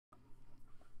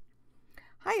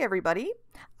Hi everybody!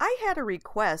 I had a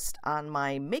request on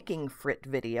my Making Frit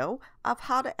video of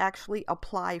how to actually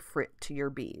apply frit to your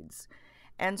beads.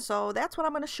 And so that's what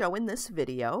I'm going to show in this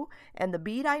video. And the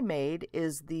bead I made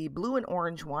is the blue and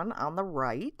orange one on the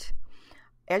right.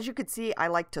 As you can see, I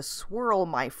like to swirl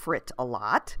my frit a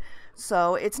lot.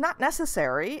 So it's not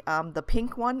necessary. The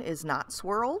pink one is not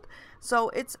swirled. So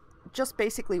it's just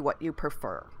basically what you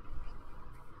prefer.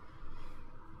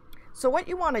 So what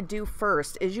you want to do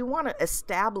first is you want to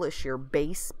establish your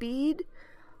base bead.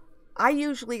 I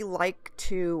usually like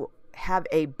to have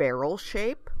a barrel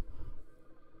shape.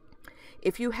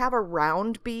 If you have a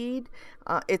round bead,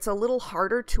 it's a little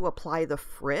harder to apply the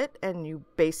frit, and you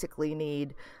basically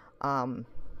need a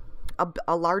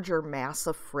larger mass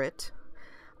of frit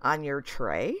on your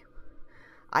tray.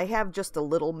 I have just a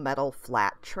little metal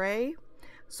flat tray,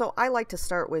 so I like to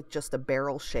start with just a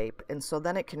barrel shape, and so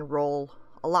then it can roll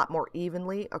a lot more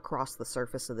evenly across the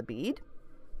surface of the bead.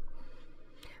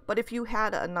 But if you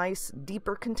had a nice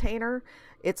deeper container,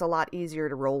 it's a lot easier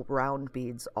to roll round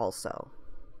beads also.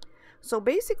 So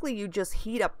basically you just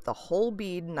heat up the whole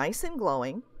bead nice and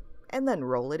glowing and then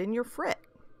roll it in your frit.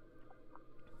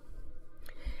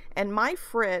 And my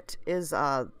frit is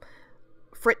a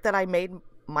frit that I made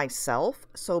myself.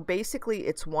 So basically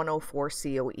it's 104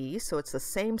 COE, so it's the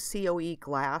same COE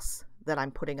glass that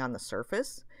I'm putting on the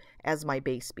surface as my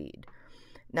base bead.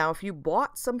 Now if you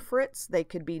bought some frits, they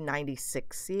could be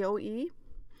 96 COE,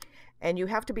 and you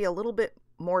have to be a little bit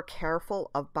more careful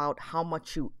about how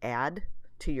much you add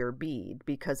to your bead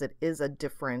because it is a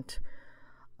different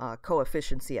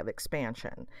coefficient of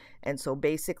expansion. And so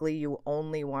basically you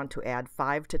only want to add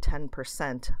 5 to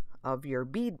 10% of your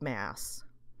bead mass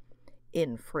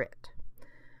in frit.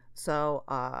 So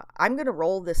I'm going to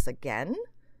roll this again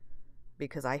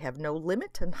because I have no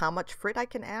limit on how much frit I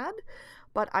can add,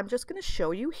 but I'm just going to show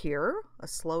you here a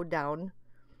slowed down,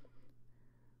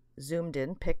 zoomed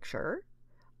in picture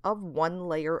of one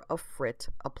layer of frit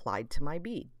applied to my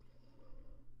bead.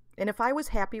 And if I was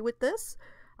happy with this,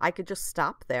 I could just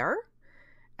stop there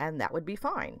and that would be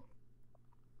fine.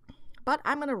 But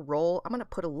I'm going to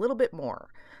put a little bit more.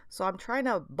 So I'm trying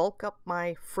to bulk up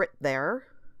my frit there,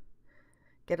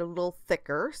 get a little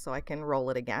thicker so I can roll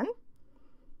it again.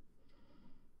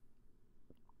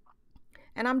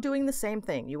 And I'm doing the same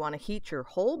thing. You want to heat your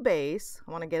whole base.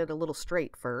 I want to get it a little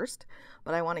straight first,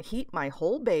 but I want to heat my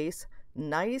whole base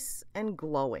nice and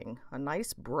glowing, a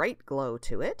nice bright glow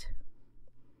to it,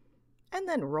 and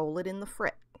then roll it in the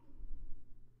frit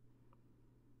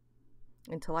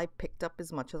until I picked up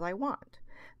as much as I want.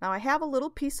 Now I have a little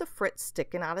piece of frit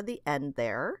sticking out of the end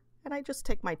there, and I just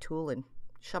take my tool and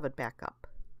shove it back up.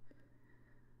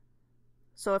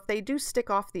 So if they do stick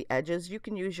off the edges, you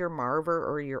can use your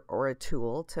marver or a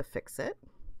tool to fix it.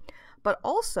 But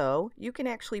also, you can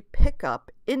actually pick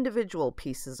up individual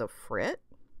pieces of frit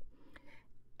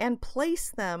and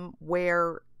place them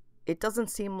where it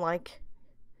doesn't seem like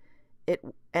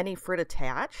any frit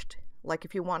attached. Like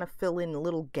if you want to fill in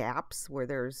little gaps where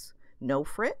there's no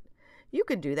frit, you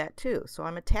can do that too. So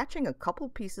I'm attaching a couple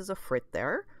pieces of frit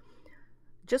there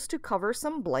just to cover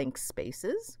some blank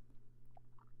spaces.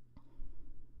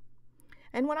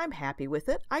 And when I'm happy with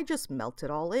it, I just melt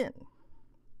it all in.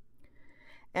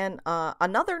 And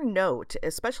another note,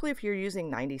 especially if you're using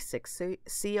 96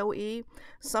 COE,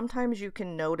 sometimes you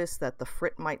can notice that the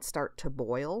frit might start to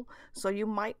boil. So you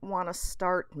might want to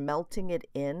start melting it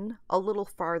in a little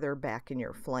farther back in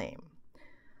your flame.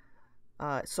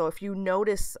 So if you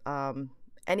notice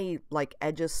any like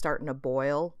edges starting to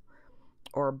boil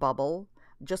or bubble,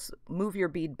 just move your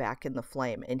bead back in the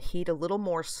flame and heat a little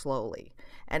more slowly.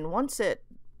 And once it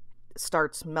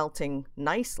starts melting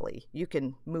nicely, you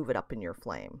can move it up in your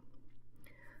flame.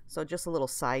 So just a little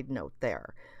side note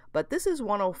there. But this is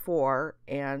 104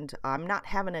 and I'm not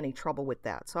having any trouble with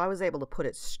that. So I was able to put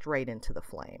it straight into the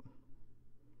flame.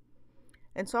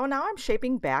 And so now I'm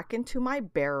shaping back into my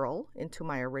barrel, into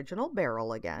my original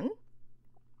barrel again.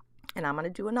 And I'm going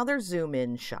to do another zoom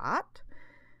in shot.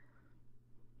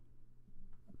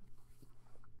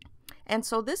 And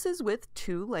so this is with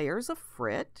 2 layers of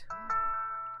frit.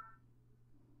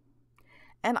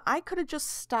 And I could have just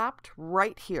stopped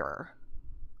right here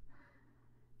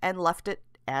and left it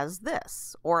as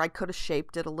this. Or I could have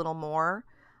shaped it a little more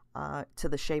to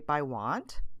the shape I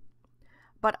want.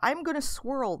 But I'm going to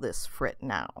swirl this frit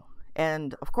now.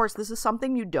 And of course, this is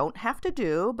something you don't have to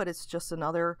do, but it's just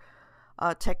another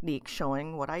technique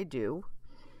showing what I do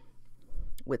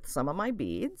with some of my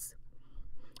beads.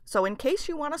 So in case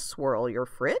you want to swirl your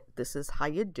frit, this is how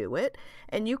you do it.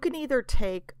 And you can either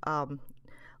take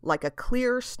like a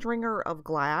clear stringer of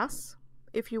glass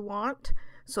if you want,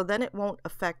 so then it won't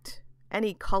affect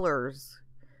any colors,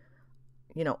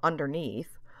 you know,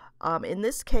 underneath. In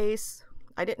this case,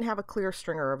 I didn't have a clear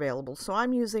stringer available, so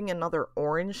I'm using another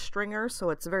orange stringer, so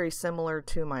it's very similar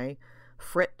to my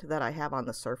frit that I have on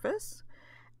the surface.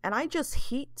 And I just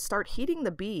start heating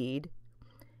the bead,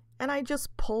 and I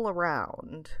just pull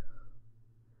around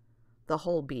the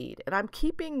whole bead. And I'm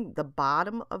keeping the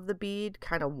bottom of the bead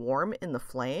kind of warm in the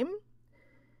flame.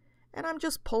 And I'm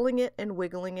just pulling it and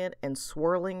wiggling it and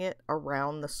swirling it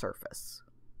around the surface.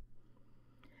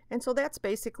 And so that's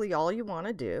basically all you want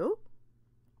to do.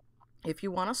 If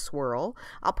you want to swirl,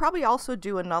 I'll probably also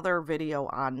do another video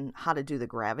on how to do the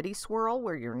gravity swirl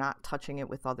where you're not touching it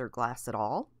with other glass at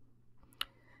all.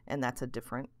 And that's a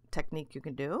different technique you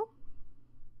can do.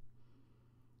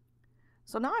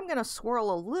 So now I'm going to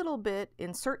swirl a little bit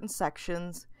in certain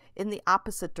sections in the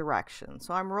opposite direction.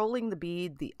 So I'm rolling the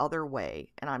bead the other way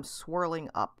and I'm swirling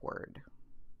upward.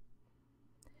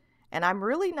 And I'm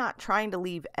really not trying to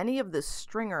leave any of this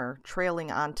stringer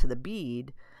trailing onto the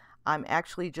bead. I'm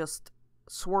actually just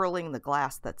swirling the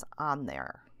glass that's on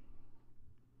there.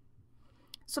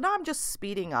 So now I'm just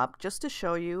speeding up just to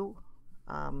show you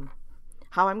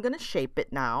how I'm going to shape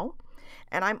it now.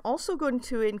 And I'm also going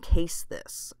to encase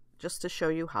this just to show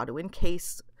you how to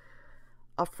encase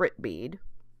a frit bead.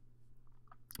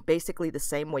 Basically the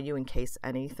same way you encase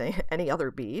any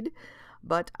other bead.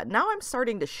 But now I'm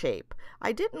starting to shape.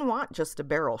 I didn't want just a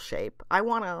barrel shape. I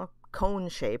want a cone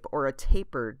shape or a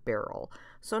tapered barrel.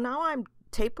 So now I'm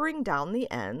tapering down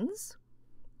the ends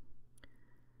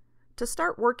to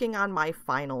start working on my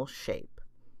final shape.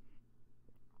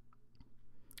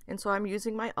 And so I'm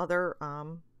using my other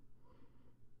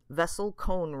vessel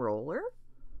cone roller.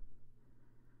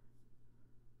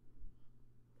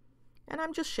 And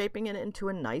I'm just shaping it into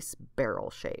a nice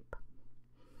barrel shape.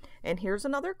 And here's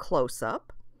another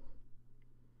close-up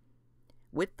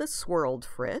with the swirled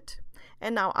frit.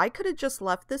 And now I could have just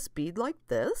left this bead like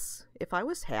this if I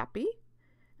was happy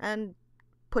and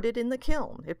put it in the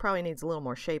kiln. It probably needs a little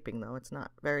more shaping though. It's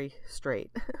not very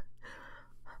straight.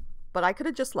 But I could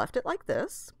have just left it like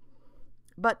this.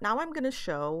 But now I'm going to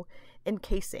show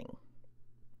encasing.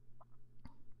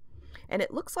 And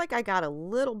it looks like I got a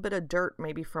little bit of dirt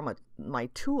maybe from my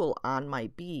tool on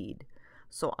my bead.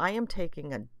 So I am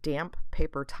taking a damp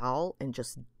paper towel and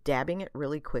just dabbing it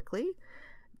really quickly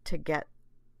to get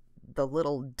the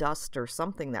little dust or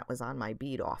something that was on my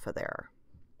bead off of there.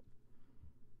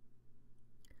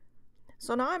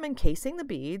 So now I'm encasing the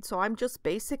bead. So I'm just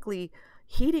basically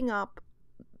heating up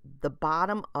the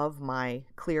bottom of my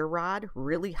clear rod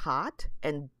really hot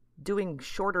and doing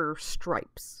shorter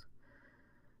stripes.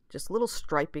 Just little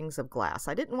stripings of glass.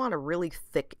 I didn't want a really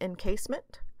thick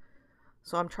encasement.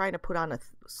 So I'm trying to put on a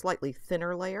slightly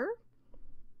thinner layer.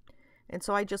 And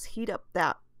so I just heat up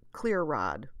that clear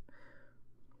rod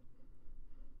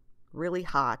really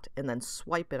hot and then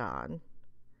swipe it on.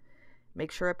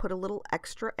 Make sure I put a little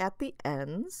extra at the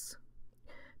ends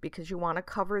because you want to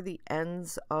cover the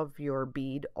ends of your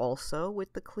bead also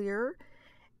with the clear.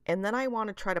 And then I want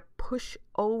to try to push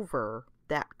over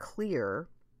that clear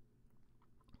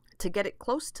to get it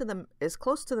as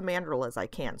close to the mandrel as I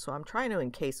can. So I'm trying to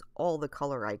encase all the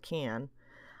color I can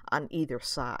on either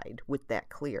side with that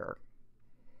clear.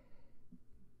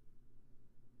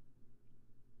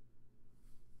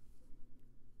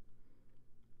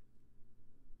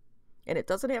 And it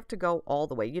doesn't have to go all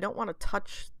the way. You don't want to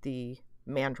touch the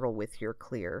mandrel with your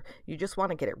clear. You just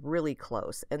want to get it really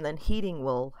close, and then heating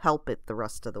will help it the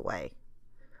rest of the way.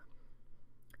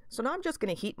 So now I'm just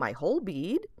going to heat my whole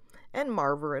bead and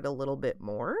marver it a little bit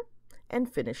more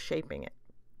and finish shaping it.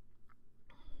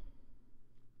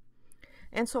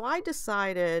 And so I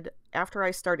decided after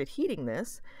I started heating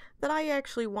this that I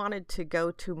actually wanted to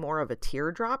go to more of a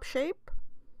teardrop shape.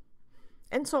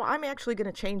 And so I'm actually going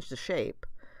to change the shape.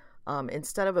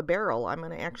 Instead of a barrel, I'm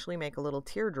going to actually make a little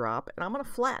teardrop and I'm going to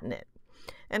flatten it.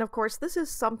 And of course, this is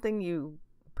something you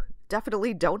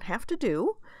definitely don't have to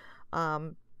do.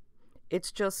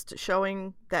 It's just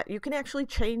showing that you can actually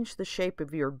change the shape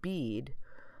of your bead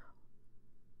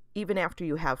even after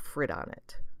you have frit on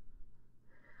it.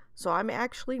 So I'm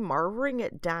actually marvering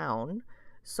it down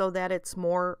so that it's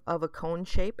more of a cone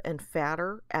shape and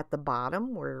fatter at the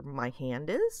bottom where my hand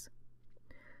is.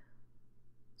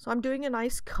 So I'm doing a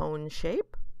nice cone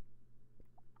shape.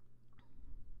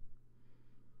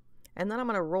 And then I'm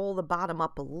going to roll the bottom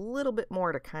up a little bit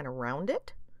more to kind of round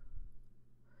it.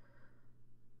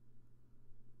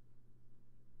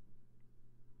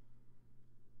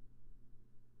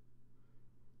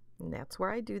 And that's where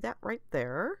I do that right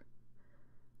there.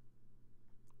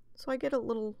 So I get a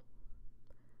little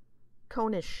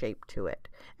cone-ish shape to it.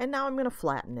 And now I'm going to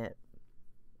flatten it.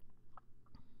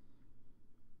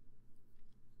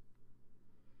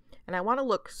 And I want to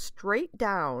look straight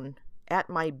down at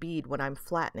my bead when I'm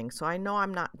flattening, so I know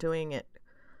I'm not doing it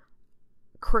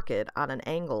crooked on an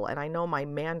angle, and I know my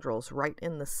mandrel's right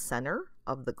in the center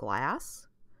of the glass.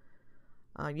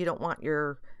 You don't want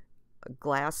your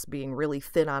glass being really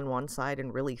thin on one side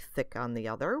and really thick on the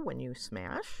other when you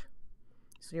smash.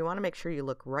 So you want to make sure you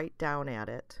look right down at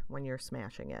it when you're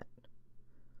smashing it.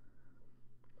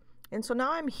 And so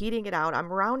now I'm heating it out.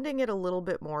 I'm rounding it a little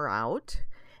bit more out,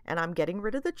 and I'm getting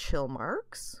rid of the chill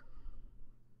marks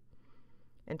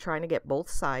and trying to get both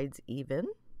sides even.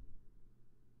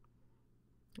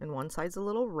 And one side's a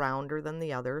little rounder than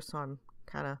the other, so I'm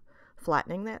kind of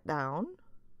flattening that down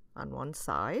on one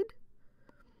side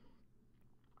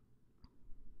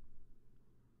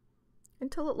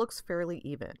until it looks fairly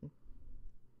even.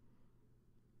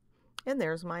 And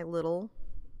there's my little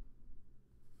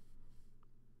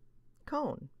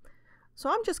cone. So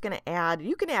I'm just going to add,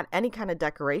 you can add any kind of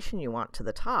decoration you want to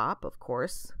the top, of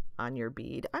course, on your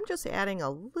bead. I'm just adding a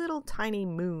little tiny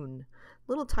moon,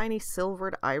 little tiny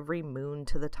silvered ivory moon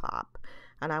to the top.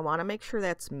 And I want to make sure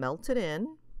that's melted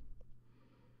in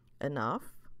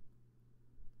enough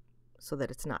so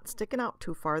that it's not sticking out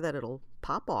too far that it'll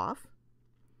pop off.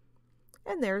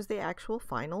 And there's the actual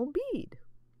final bead.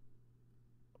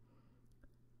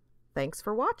 Thanks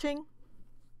for watching.